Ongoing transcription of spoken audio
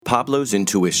Pablo's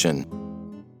Intuition.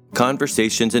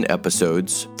 Conversations and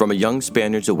episodes from a young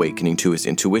Spaniard's awakening to his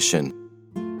intuition.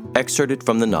 Excerpted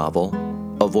from the novel,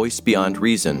 A Voice Beyond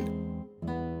Reason.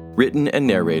 Written and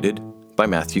narrated by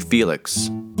Matthew Felix.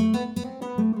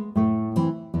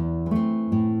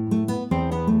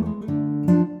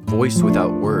 Voice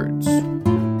without words.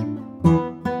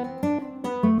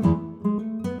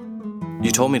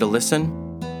 You told me to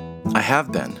listen? I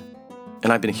have been,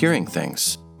 and I've been hearing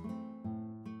things.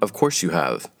 Of course you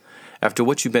have. After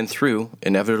what you've been through,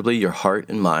 inevitably your heart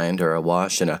and mind are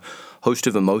awash in a host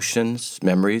of emotions,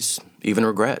 memories, even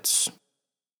regrets.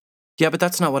 Yeah, but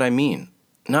that's not what I mean.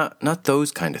 Not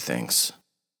those kind of things.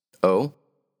 Oh?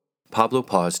 Pablo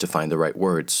paused to find the right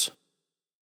words.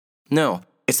 No,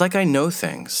 it's like I know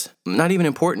things, not even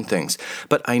important things,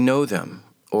 but I know them,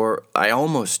 or I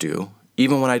almost do,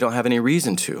 even when I don't have any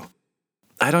reason to.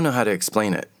 I don't know how to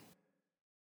explain it.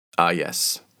 Ah,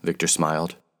 yes, Victor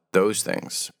smiled. Those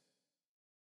things.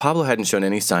 Pablo hadn't shown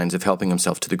any signs of helping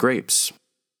himself to the grapes.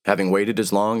 Having waited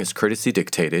as long as courtesy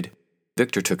dictated,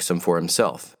 Victor took some for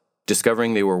himself,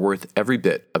 discovering they were worth every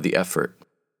bit of the effort.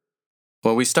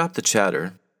 When we stop the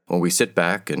chatter, when we sit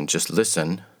back and just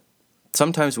listen,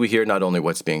 sometimes we hear not only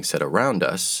what's being said around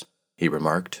us, he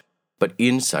remarked, but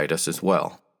inside us as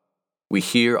well. We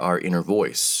hear our inner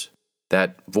voice,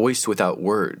 that voice without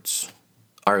words,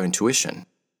 our intuition.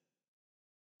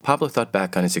 Pablo thought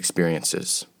back on his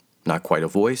experiences. Not quite a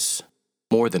voice,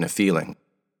 more than a feeling.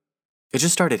 It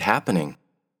just started happening.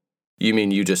 You mean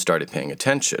you just started paying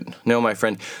attention? No, my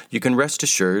friend, you can rest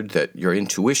assured that your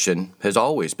intuition has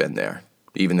always been there,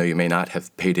 even though you may not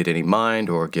have paid it any mind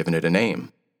or given it a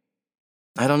name.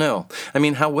 I don't know. I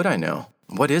mean, how would I know?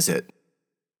 What is it?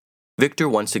 Victor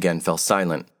once again fell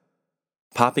silent.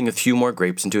 Popping a few more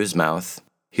grapes into his mouth,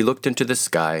 he looked into the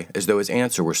sky as though his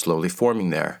answer were slowly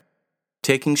forming there,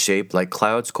 taking shape like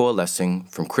clouds coalescing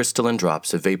from crystalline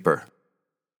drops of vapor.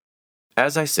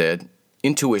 As I said,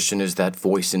 intuition is that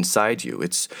voice inside you.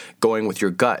 It's going with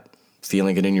your gut,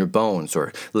 feeling it in your bones,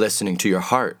 or listening to your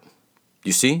heart.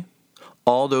 You see?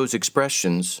 All those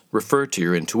expressions refer to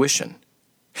your intuition.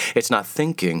 It's not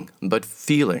thinking, but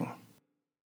feeling.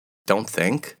 Don't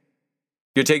think?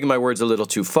 You're taking my words a little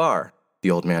too far, the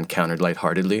old man countered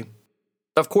lightheartedly.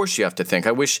 Of course you have to think.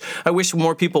 I wish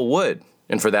more people would.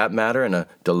 And for that matter, in a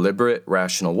deliberate,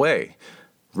 rational way.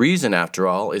 Reason, after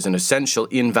all, is an essential,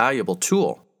 invaluable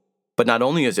tool. But not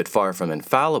only is it far from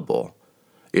infallible,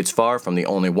 it's far from the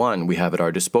only one we have at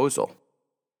our disposal.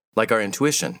 Like our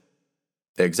intuition.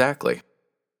 Exactly.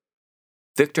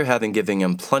 Victor having given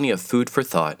him plenty of food for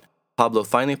thought, Pablo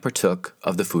finally partook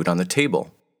of the food on the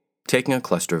table, taking a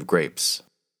cluster of grapes.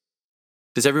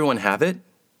 Does everyone have it?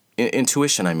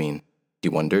 Intuition, I mean, he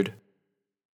wondered.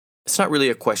 It's not really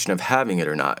a question of having it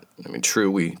or not. I mean, true,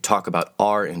 we talk about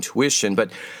our intuition, but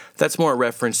that's more a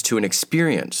reference to an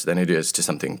experience than it is to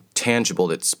something tangible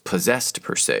that's possessed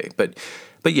per se. But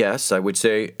yes, I would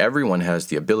say everyone has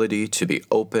the ability to be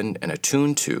open and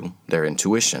attuned to their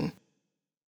intuition.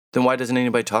 Then why doesn't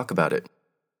anybody talk about it?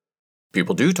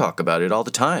 People do talk about it all the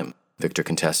time, Victor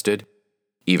contested,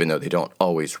 even though they don't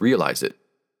always realize it.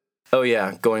 Oh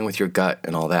yeah, going with your gut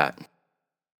and all that.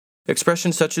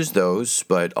 Expressions such as those,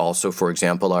 but also, for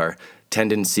example, our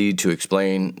tendency to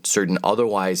explain certain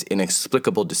otherwise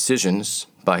inexplicable decisions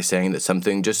by saying that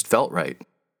something just felt right.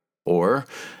 Or,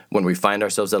 when we find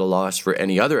ourselves at a loss for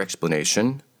any other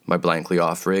explanation, by blankly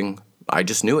offering, I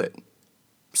just knew it.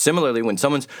 Similarly, when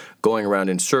someone's going around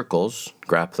in circles,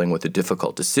 grappling with a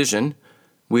difficult decision,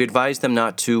 we advise them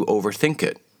not to overthink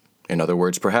it. In other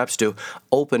words, perhaps to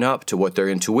open up to what their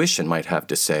intuition might have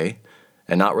to say,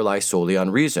 and not rely solely on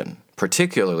reason,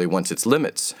 particularly once its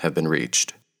limits have been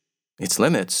reached. Its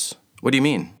limits? What do you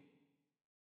mean?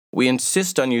 We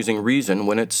insist on using reason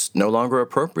when it's no longer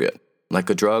appropriate. Like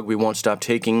a drug we won't stop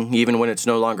taking, even when it's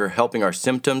no longer helping our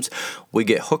symptoms, we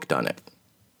get hooked on it.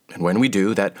 And when we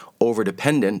do, that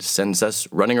overdependence sends us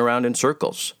running around in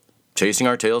circles, chasing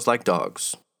our tails like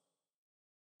dogs.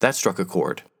 That struck a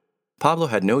chord. Pablo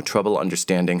had no trouble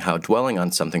understanding how dwelling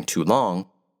on something too long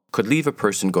could leave a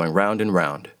person going round and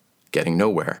round, getting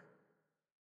nowhere.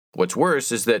 What's worse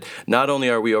is that not only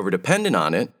are we overdependent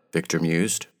on it, Victor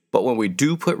mused, but when we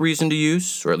do put reason to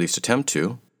use, or at least attempt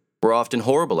to, we're often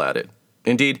horrible at it.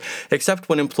 Indeed, except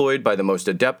when employed by the most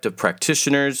adept of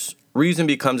practitioners, reason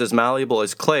becomes as malleable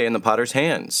as clay in the potter's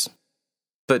hands.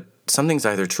 But something's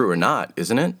either true or not,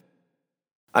 isn't it?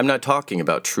 I'm not talking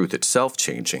about truth itself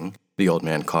changing, the old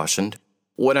man cautioned.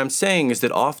 What I'm saying is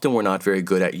that often we're not very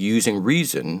good at using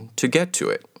reason to get to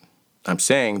it. I'm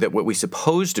saying that what we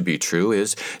suppose to be true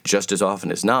is, just as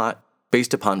often as not,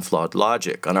 based upon flawed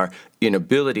logic, on our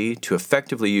inability to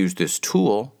effectively use this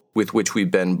tool with which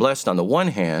we've been blessed on the one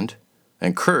hand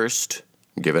and cursed,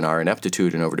 given our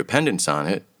ineptitude and overdependence on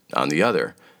it, on the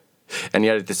other. And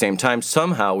yet at the same time,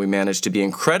 somehow we manage to be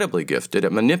incredibly gifted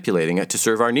at manipulating it to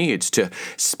serve our needs, to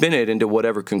spin it into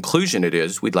whatever conclusion it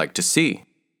is we'd like to see.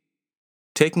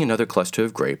 Taking another cluster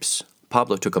of grapes,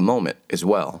 Pablo took a moment as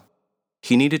well.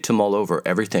 He needed to mull over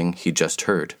everything he'd just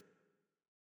heard.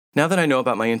 "Now that I know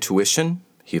about my intuition,"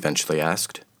 he eventually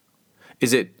asked,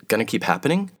 "is it going to keep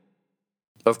happening?"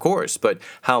 "Of course, but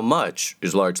how much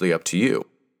is largely up to you."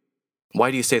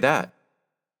 "Why do you say that?"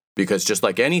 "Because just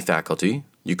like any faculty,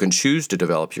 you can choose to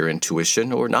develop your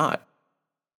intuition or not."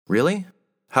 "Really?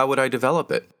 How would I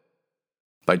develop it?"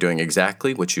 "By doing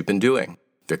exactly what you've been doing,"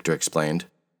 Victor explained.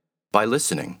 "By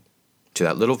listening to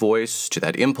that little voice, to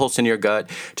that impulse in your gut,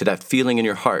 to that feeling in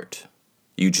your heart.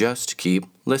 You just keep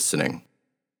listening.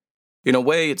 In a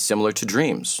way, it's similar to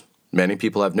dreams. Many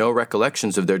people have no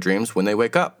recollections of their dreams when they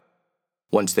wake up.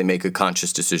 Once they make a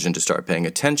conscious decision to start paying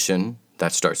attention,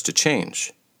 that starts to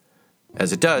change.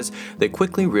 As it does, they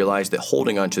quickly realize that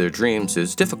holding on to their dreams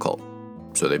is difficult,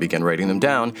 so they begin writing them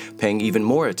down, paying even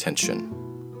more attention.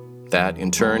 That,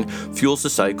 in turn, fuels the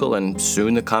cycle, and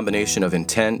soon the combination of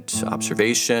intent,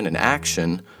 observation, and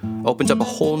action opens up a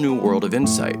whole new world of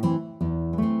insight.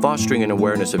 Fostering an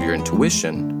awareness of your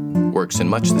intuition works in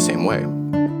much the same way."